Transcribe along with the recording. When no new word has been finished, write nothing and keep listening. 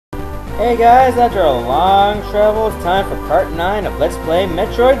Hey guys, after a long travel, it's time for part 9 of Let's Play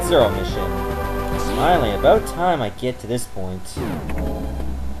Metroid Zero Mission. Finally, about time I get to this point.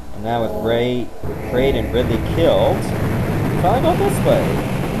 And now with Kraid and Ridley killed, we finally go this way.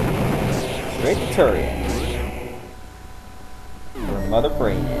 Straight to Turian. Where Mother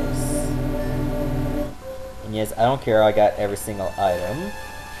Brain is. And yes, I don't care, I got every single item.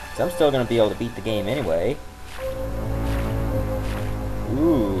 So I'm still gonna be able to beat the game anyway.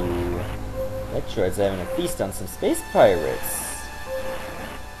 Ooh. Metroid's having a feast on some space pirates.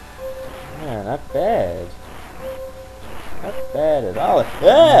 Yeah, not bad. Not bad at all.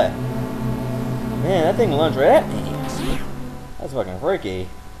 Ah! Man, that thing lunged right at me. That's fucking freaky.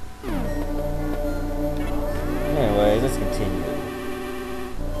 Anyways, let's continue.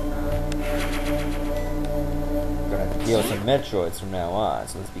 We're gonna have to deal with some Metroids from now on,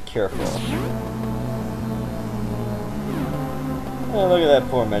 so let's be careful. Oh, look at that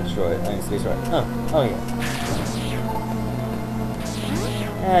poor Metroid. I mean, space right. Oh yeah.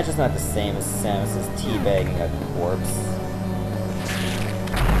 It's just not the same as Samus's teabagging a corpse.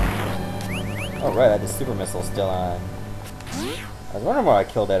 Oh right, I had the super missile still on. I was wondering why I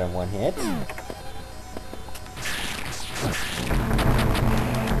killed that in one hit.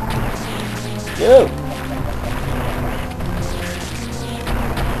 Dude!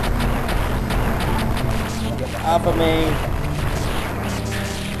 Get off of me!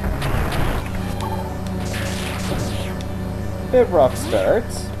 Bit rough start,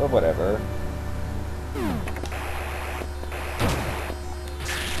 but whatever.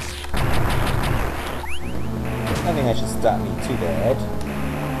 I think that should stop me too bad.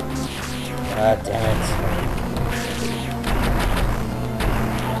 Ah, damn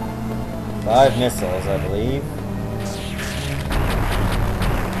it. 5 missiles, I believe.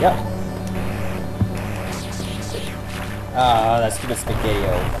 Yep. Ah, that stupid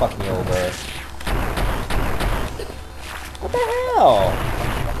Spaghetti-O fucked me over. What the hell?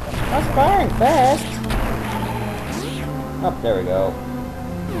 I was firing fast. Oh, there we go.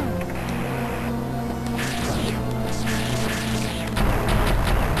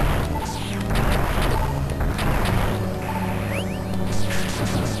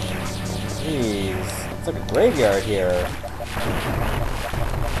 Jeez, it's like a graveyard here.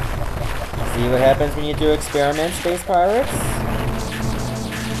 See what happens when you do experiments, space pirates?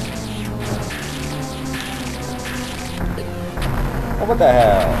 Oh, what the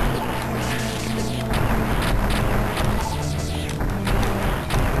hell?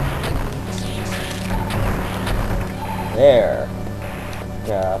 There.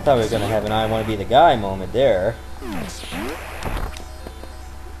 Yeah, I thought we were gonna have an I wanna be the guy moment there.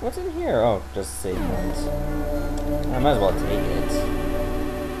 What's in here? Oh, just a save point. I might as well take it.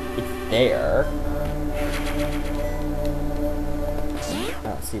 It's there. I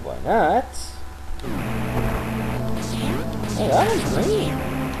don't see why not. Oh, that one's green.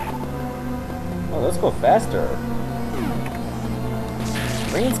 Oh, let's go faster.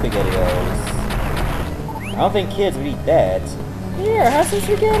 Green SpaghettiOs. I don't think kids would eat that. Here, have some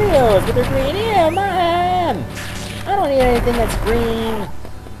SpaghettiOs, but they're green. Yeah, man. I don't eat anything that's green.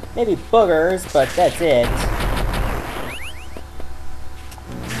 Maybe boogers, but that's it.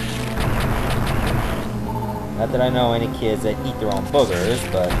 Not that I know any kids that eat their own boogers,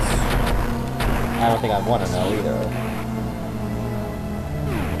 but I don't think I'd want to know either.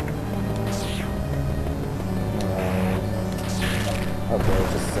 Okay,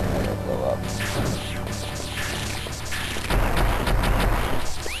 just send it to blow up.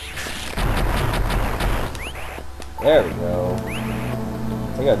 There we go.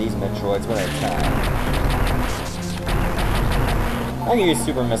 Take out these Metroids one at a time. I can use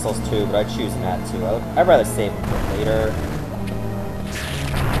super missiles too, but I choose not to. I'd rather save them for later.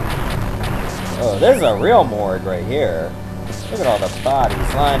 Oh, this is a real morgue right here. Look at all the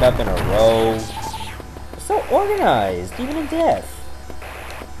bodies lined up in a row. They're so organized, even in death.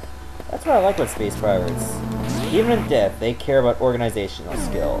 That's what I like with space pirates. Even in death, they care about organizational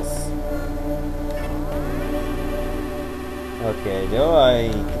skills. Okay, do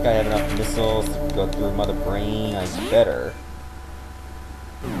I think I have enough missiles to go through Mother Brain? I better.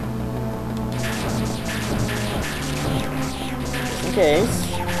 Just in case.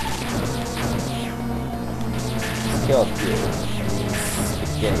 Let's kill a few.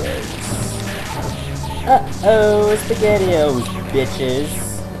 SpaghettiOs. Uh-oh, SpaghettiOs, bitches.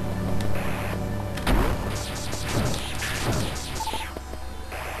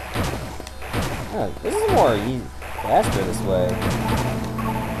 Oh, this is more easy, faster this way.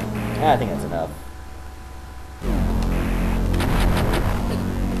 I think that's enough.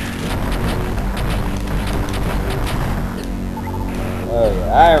 Oh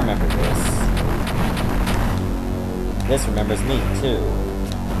yeah, I remember this. This remembers me, too.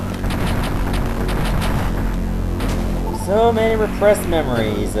 So many repressed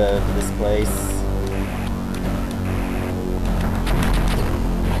memories of this place.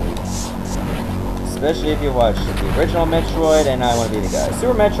 Especially if you watched the original Metroid and I Want to Be the Guy.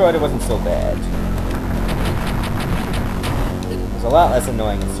 Super Metroid, it wasn't so bad. It was a lot less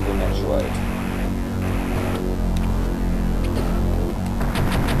annoying than Super Metroid.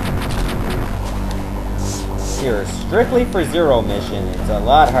 Here, strictly for Zero mission, it's a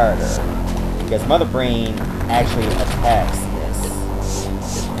lot harder. Because Mother Brain actually attacks this.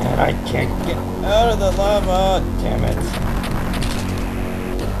 And I can't get out of the lava! Damn it.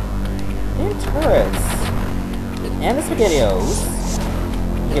 Damn turrets. And the SpaghettiOs.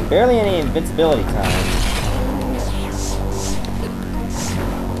 You get barely any invincibility time.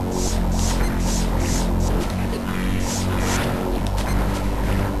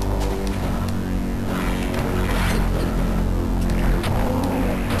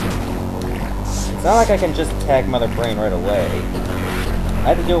 It's not like I can just attack Mother Brain right away.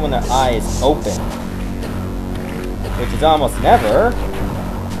 I have to do it when their eye is open. Which is almost never.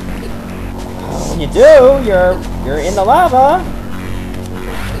 When you do, you're in the lava.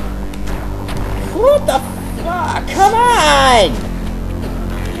 What the fuck? Come on!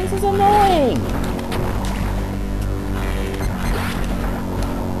 This is annoying.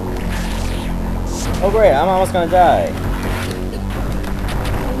 Oh great, I'm almost gonna die.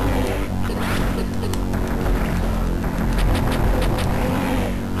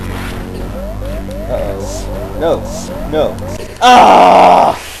 Uh-oh. No. No.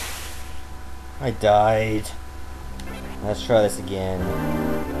 Ah! I died. Let's try this again.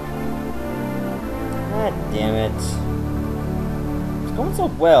 God damn it. It's going so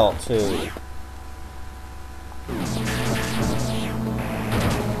well, too.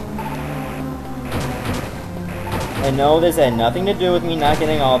 I know this had nothing to do with me not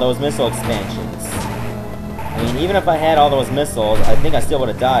getting all those missile expansions. I mean, even if I had all those missiles, I think I still would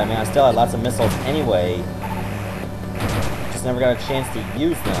have died. I mean, I still had lots of missiles anyway. Just never got a chance to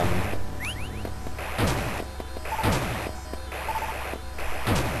use them.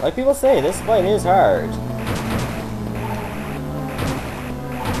 Like people say, this fight is hard.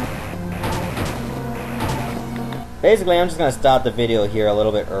 Basically, I'm just going to stop the video here a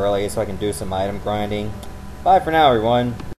little bit early so I can do some item grinding. Bye for now, everyone.